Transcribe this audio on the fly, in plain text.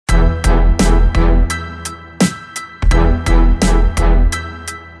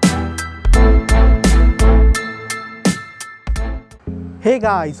Hey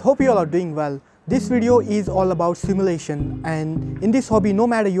guys, hope you all are doing well. This video is all about simulation, and in this hobby, no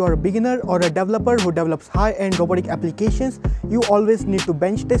matter you are a beginner or a developer who develops high-end robotic applications, you always need to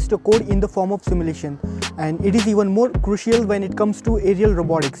bench test your code in the form of simulation, and it is even more crucial when it comes to aerial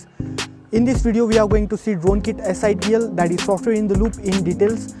robotics. In this video, we are going to see Dronekit-SITL, that is software in the loop, in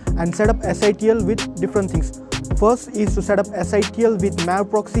details and set up SITL with different things. First is to set up SITL with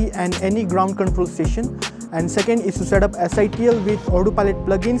MavProxy and any ground control station. And second is to set up SITL with ArduPilot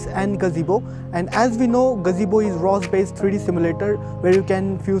plugins and GAZEBO. And as we know, GAZEBO is ROS based 3D simulator where you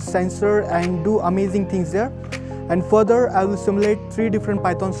can fuse sensor and do amazing things there. And further, I will simulate 3 different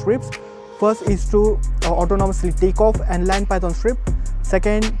Python scripts. First is to autonomously take off and land Python script.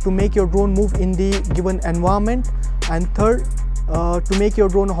 Second, to make your drone move in the given environment. And third, to make your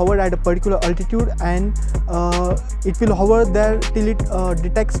drone hover at a particular altitude, and it will hover there till it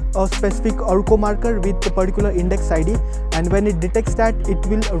detects a specific Aruco marker with the particular index ID, and when it detects that, it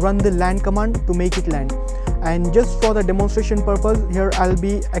will run the land command to make it land. And just for the demonstration purpose, here I'll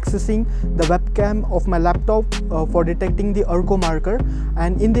be accessing the webcam of my laptop for detecting the Aruco marker,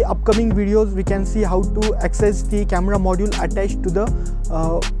 and in the upcoming videos we can see how to access the camera module attached to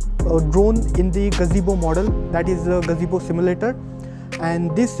the drone in the GAZEBO model, that is the GAZEBO simulator.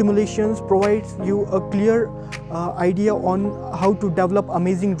 And these simulations provides you a clear idea on how to develop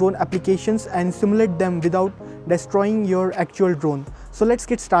amazing drone applications and simulate them without destroying your actual drone. So let's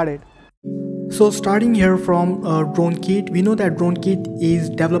get started. So starting here from Dronekit, we know that Dronekit is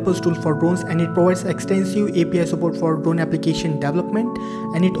developer's tool for drones, and it provides extensive API support for drone application development,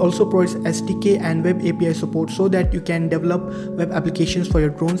 and it also provides SDK and web API support so that you can develop web applications for your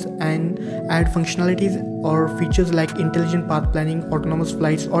drones and add functionalities or features like intelligent path planning, autonomous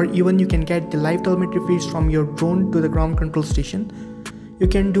flights, or even you can get the live telemetry feeds from your drone to the ground control station. You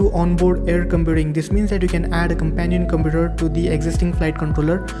can do onboard air computing. This means that you can add a companion computer to the existing flight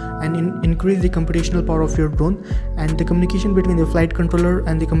controller and increase the computational power of your drone. And the communication between the flight controller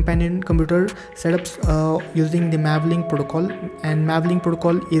and the companion computer setups using the MavLink protocol. And MavLink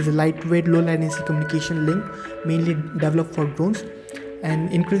protocol is a lightweight, low latency communication link mainly developed for drones.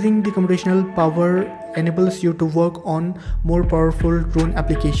 And increasing the computational power enables you to work on more powerful drone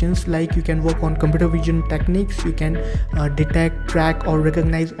applications, like you can work on computer vision techniques, you can detect, track or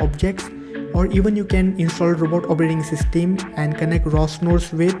recognize objects, or even you can install robot operating system and connect ROS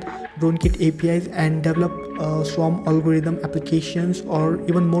nodes with Dronekit APIs and develop swarm algorithm applications or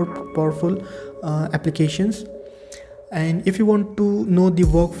even more powerful applications. And if you want to know the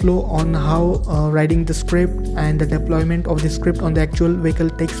workflow on how writing the script and the deployment of the script on the actual vehicle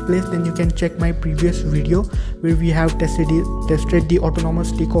takes place, then you can check my previous video where we have tested the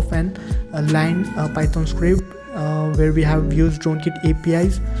autonomous takeoff and land Python script where we have used Dronekit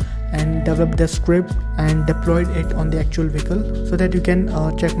APIs and developed the script and deployed it on the actual vehicle, so that you can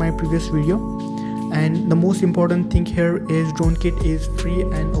check my previous video. And the most important thing here is Dronekit is free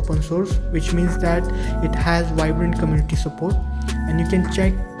and open source, which means that it has vibrant community support, and you can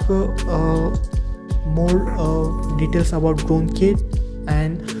check more details about Dronekit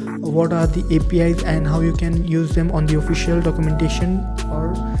and what are the APIs and how you can use them on the official documentation,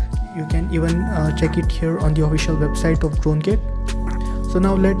 or you can even check it here on the official website of Dronekit. So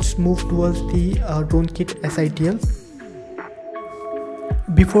now let's move towards the Dronekit-SITL.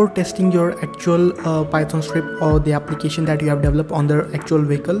 Before testing your actual Python script or the application that you have developed on the actual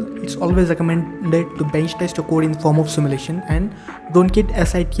vehicle, it's always recommended to bench test your code in form of simulation, and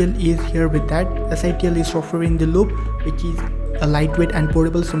Dronekit-SITL is here with that. SITL is software in the loop, which is a lightweight and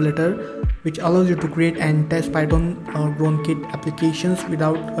portable simulator which allows you to create and test Python Dronekit applications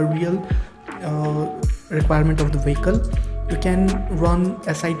without a real requirement of the vehicle. You can run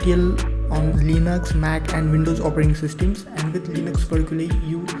SITL on Linux, Mac and Windows operating systems, and with Linux particularly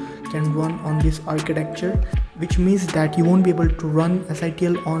you can run on this architecture, which means that you won't be able to run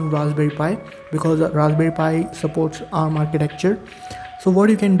SITL on Raspberry Pi because Raspberry Pi supports ARM architecture. So what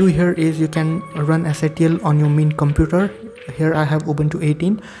you can do here is you can run SITL on your main computer. Here I have Ubuntu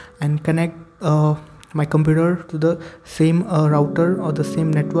 18 and connect my computer to the same router or the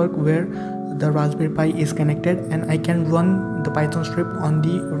same network where the Raspberry Pi is connected, and I can run the Python script on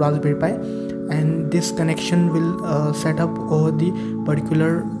the Raspberry Pi, and this connection will set up over the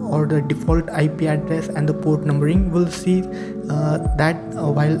particular or the default IP address and the port numbering. We'll see that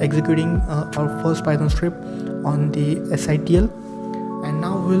while executing our first Python script on the SITL. And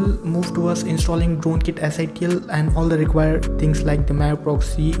now we'll move towards installing Dronekit-SITL and all the required things like the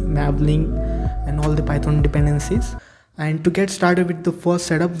MavProxy, MavLink and all the Python dependencies. And to get started with the first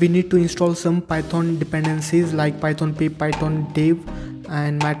setup, we need to install some Python dependencies like Python pip, Python dev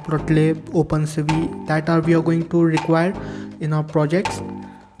and Matplotlib, OpenCV, that we are going to require in our projects.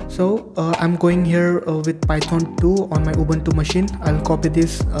 So I'm going here with Python 2 on my Ubuntu machine. I'll copy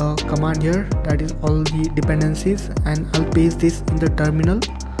this command here, that is all the dependencies, and I'll paste this in the terminal,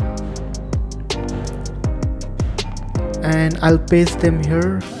 and I'll paste them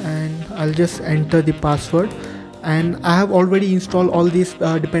here, and I'll just enter the password. And I have already installed all these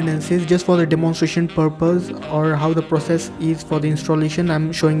dependencies just for the demonstration purpose, or how the process is for the installation.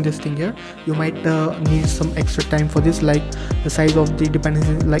 I'm showing this thing here. You might need some extra time for this, like the size of the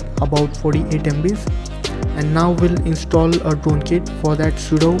dependencies like about 48 MBs. And now we'll install a Dronekit. For that,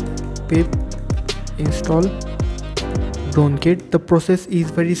 sudo pip install Dronekit. The process is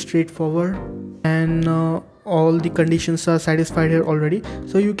very straightforward, and all the conditions are satisfied here already.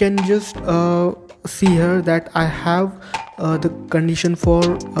 So you can just see here that I have the condition for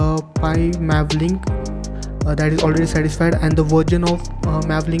PyMavLink that is already satisfied, and the version of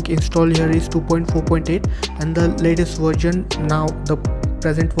MavLink installed here is 2.4.8, and the latest version, now the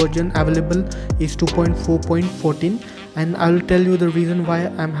present version available, is 2.4.14. and I'll tell you the reason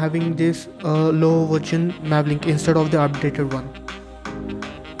why I'm having this low version MavLink instead of the updated one.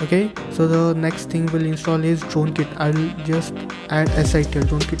 Okay, so the next thing we'll install is Dronekit. I'll just add SITL,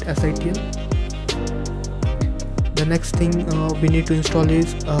 Dronekit-SITL. The next thing we need to install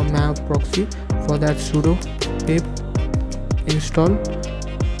is MavProxy. For that, sudo pip install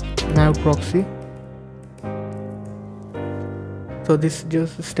MavProxy. So this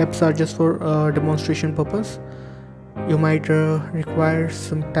just steps are just for demonstration purpose. You might require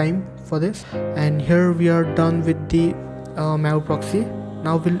some time for this. And here we are done with the MavProxy.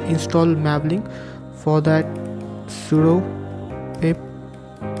 Now we'll install MavLink. For that, sudo pip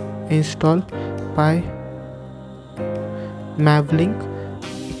install PyMavLink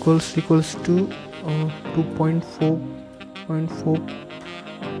equals to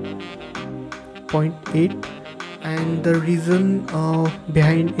 2.4.8. and the reason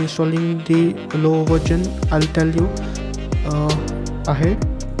behind installing the low version I'll tell you ahead.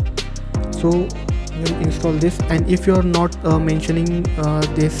 So we'll install this, and if you're not mentioning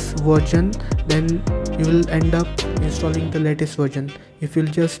this version, then you will end up installing the latest version. If you'll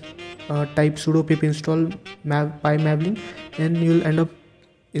just type sudo pip install PyMavLink, then you'll end up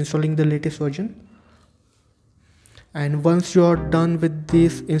installing the latest version. And once you are done with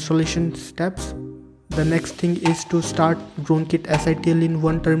these installation steps, the next thing is to start Dronekit-SITL in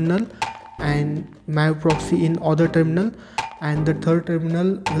one terminal and MavProxy in other terminal, and the third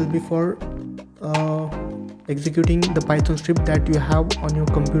terminal will be for executing the Python script that you have on your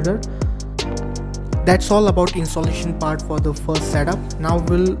computer. That's all about installation part for the first setup. Now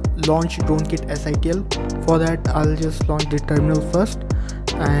we'll launch Dronekit-SITL. For that, I'll just launch the terminal first,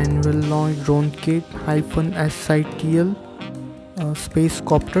 and we'll launch Dronekit-SITL space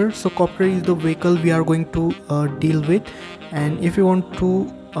copter. So copter is the vehicle we are going to deal with, and if you want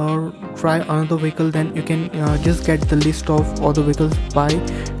to try another vehicle, then you can just get the list of all the vehicles by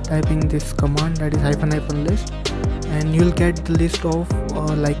typing this command, that is -- list, and you'll get the list of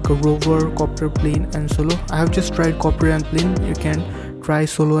like a rover, copter, plane and solo. I have just tried copter and plane. You can try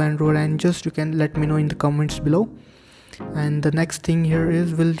solo and rover, and just you can let me know in the comments below. And the next thing here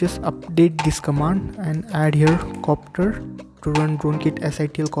is we'll just update this command and add here copter to run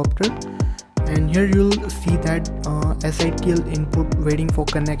Dronekit-SITL copter. And here you'll see that SITL input waiting for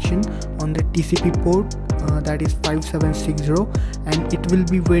connection on the TCP port, that is 5760, and it will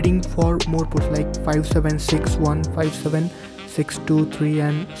be waiting for more ports like 5761, 57623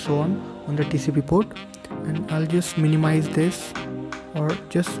 and so on the TCP port. And I'll just minimize this, or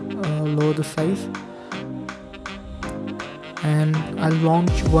just lower the size, and I'll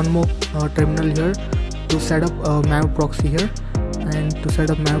launch one more terminal here to set up MavProxy here. And to set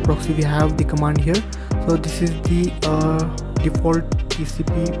up MavProxy, we have the command here. So this is the default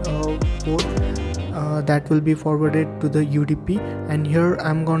TCP port that will be forwarded to the UDP, and here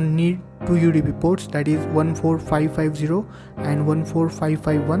I'm gonna need two UDP ports, that is 14550 and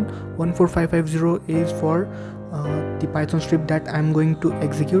 14551. 14550 is for the Python script that I'm going to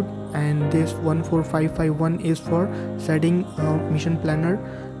execute, and this 14551 is for setting mission planner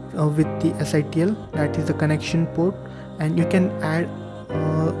with the SITL, that is the connection port. And you can add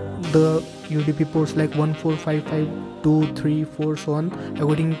the UDP ports like 14552, 3, 4, so on,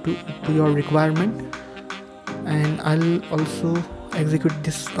 according to your requirement. And I'll also execute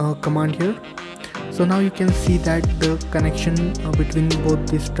this command here. So now you can see that the connection between both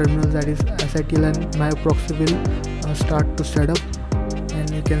these terminals, that is SITL and MavProxy, will start to set up.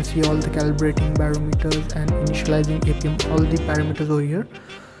 And you can see all the calibrating parameters and initializing APM, all the parameters over here.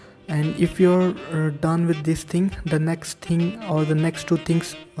 And if you're done with this thing, the next thing or the next two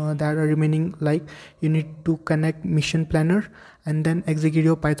things that are remaining, like you need to connect mission planner and then execute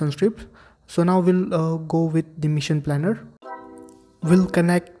your Python script. So now we'll go with the mission planner. We'll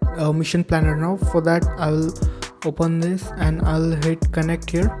connect mission planner now. For that I'll open this and I'll hit connect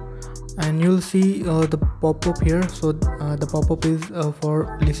here, and you'll see the pop-up here. So the pop-up is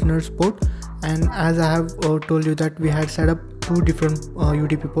for listener support, and as I have told you that we had set up two different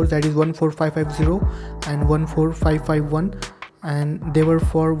UDP ports, that is 14550 and 14551, and they were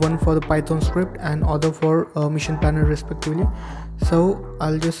one for the Python script and other for mission planner respectively. So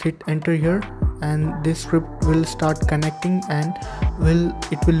I'll just hit enter here, and this script will start connecting, and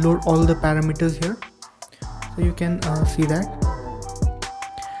it will load all the parameters here. So you can see that.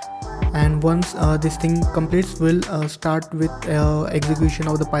 And once this thing completes, we'll start with execution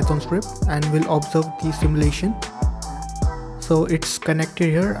of the Python script, and we'll observe the simulation. So it's connected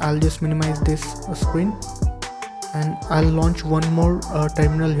here. I'll just minimize this screen, and I'll launch one more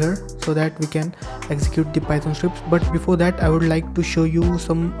terminal here so that we can execute the Python scripts. But before that, I would like to show you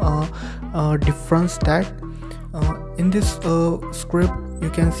some difference that in this script you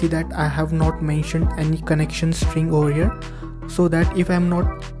can see that I have not mentioned any connection string over here, so that if I'm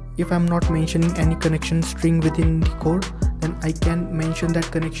not mentioning any connection string within the code, then I can mention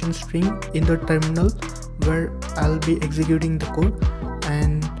that connection string in the terminal where I'll be executing the code.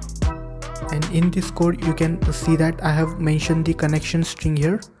 And in this code you can see that I have mentioned the connection string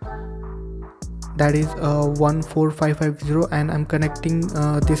here, that is 14550, and I'm connecting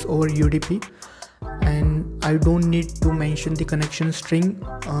this over UDP, and I don't need to mention the connection string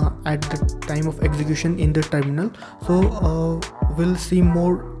at the time of execution in the terminal. So we'll see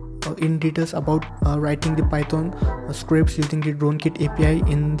more in details about writing the Python scripts using the Dronekit API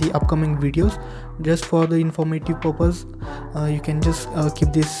in the upcoming videos. Just for the informative purpose, you can just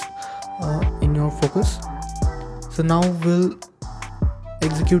keep this in your focus. So now we'll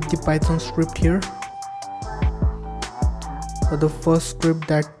execute the Python script here. So the first script,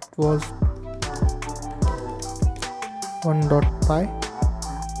 that was 1.py,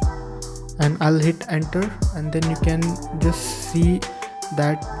 and I'll hit enter, and then you can just see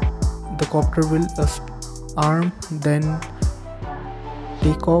that the copter will arm, then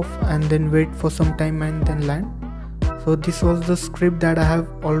take off, and then wait for some time and then land. So this was the script that I have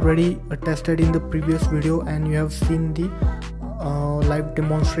already tested in the previous video, and you have seen the live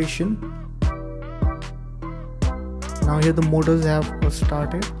demonstration. Now here the motors have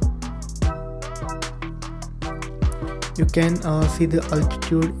started. You can see the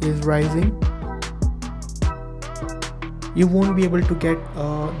altitude is rising. You won't be able to get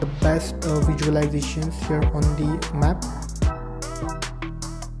the best visualizations here on the map,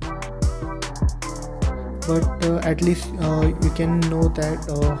 but at least you can know that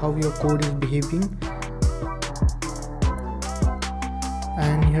how your code is behaving.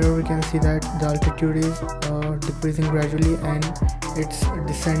 And here we can see that the altitude is decreasing gradually, and it's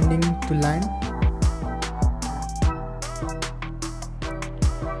descending to land.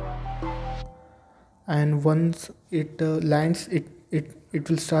 And once it lands, it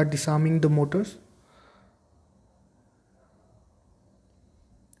will start disarming the motors.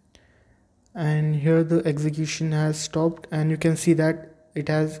 And here the execution has stopped, and you can see that it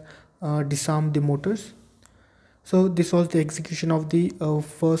has disarmed the motors. So this was the execution of the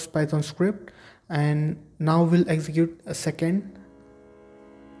first Python script, and now we'll execute a second.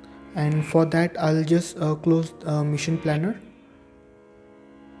 And for that I'll just close mission planner.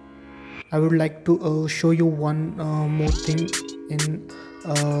 I would like to show you one more thing in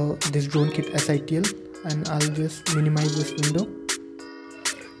this Dronekit-SITL, and I'll just minimize this window.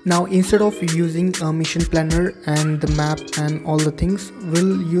 Now instead of using a mission planner and the map and all the things,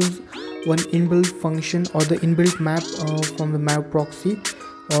 we'll use one inbuilt function or the inbuilt map from the MavProxy,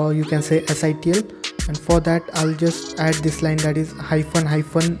 or you can say SITL. And for that I'll just add this line, that is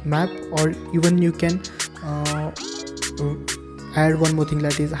 --map, or even you can add one more thing,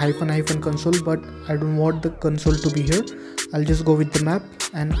 that is --console, but I don't want the console to be here. I'll just go with the map,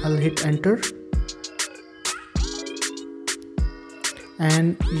 and I'll hit enter,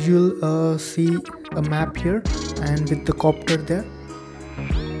 and you'll see a map here and with the copter there.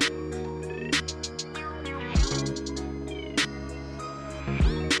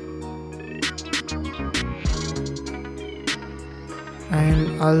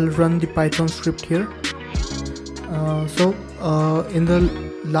 And I'll run the Python script here. In the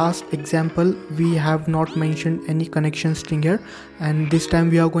last example we have not mentioned any connection string here, and this time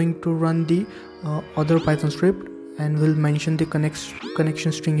we are going to run the other Python script, and we'll mention the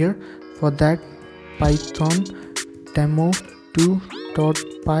connection string here. For that, Python demo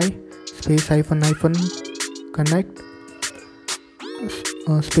 2.py space hyphen hyphen connect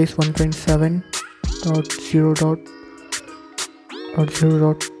space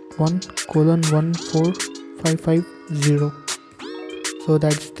 1.7.0.1:14550. So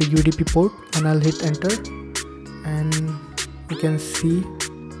that's the UDP port, and I'll hit enter, and you can see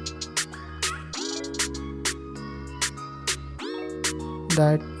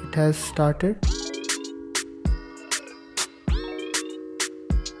that it has started.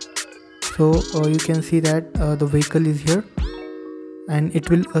 So you can see that the vehicle is here, and it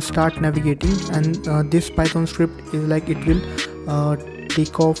will start navigating, and this Python script is like it will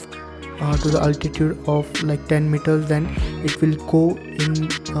take off to the altitude of like 10 meters, then it will go in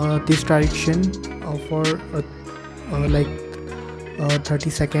this direction for like 30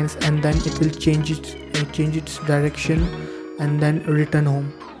 seconds, and then it will change its direction and then return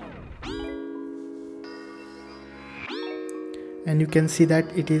home. And you can see that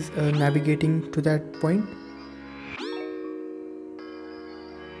it is navigating to that point.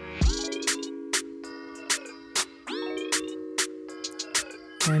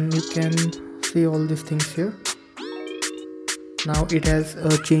 And you can see all these things here. Now it has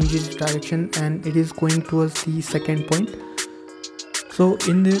changed its direction and it is going towards the second point. So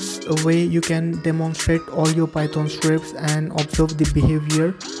in this way you can demonstrate all your Python scripts and observe the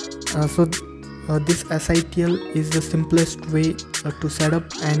behavior. This SITL is the simplest way to set up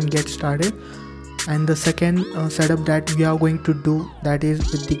and get started. And the second setup that we are going to do, that is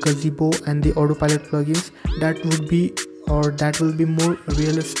with the GAZEBO and the ArduPilot plugins, that will be more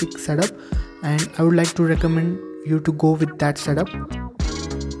realistic setup, and I would like to recommend you to go with that setup.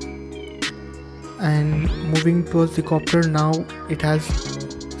 And moving towards the copter, now it has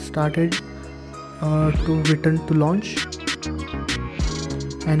started to return to launch,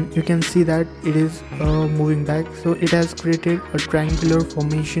 and you can see that it is moving back. So it has created a triangular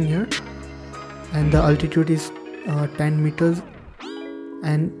formation here, and the altitude is 10 meters,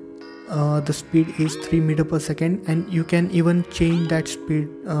 and the speed is 3 meters per second, and you can even change that speed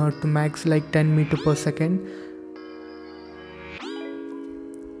to max like 10 meters per second.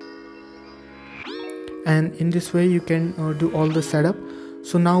 And in this way you can do all the setup.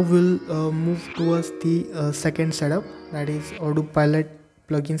 So now we'll move towards the second setup, that is ArduPilot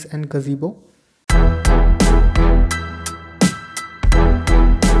plugins and GAZEBO.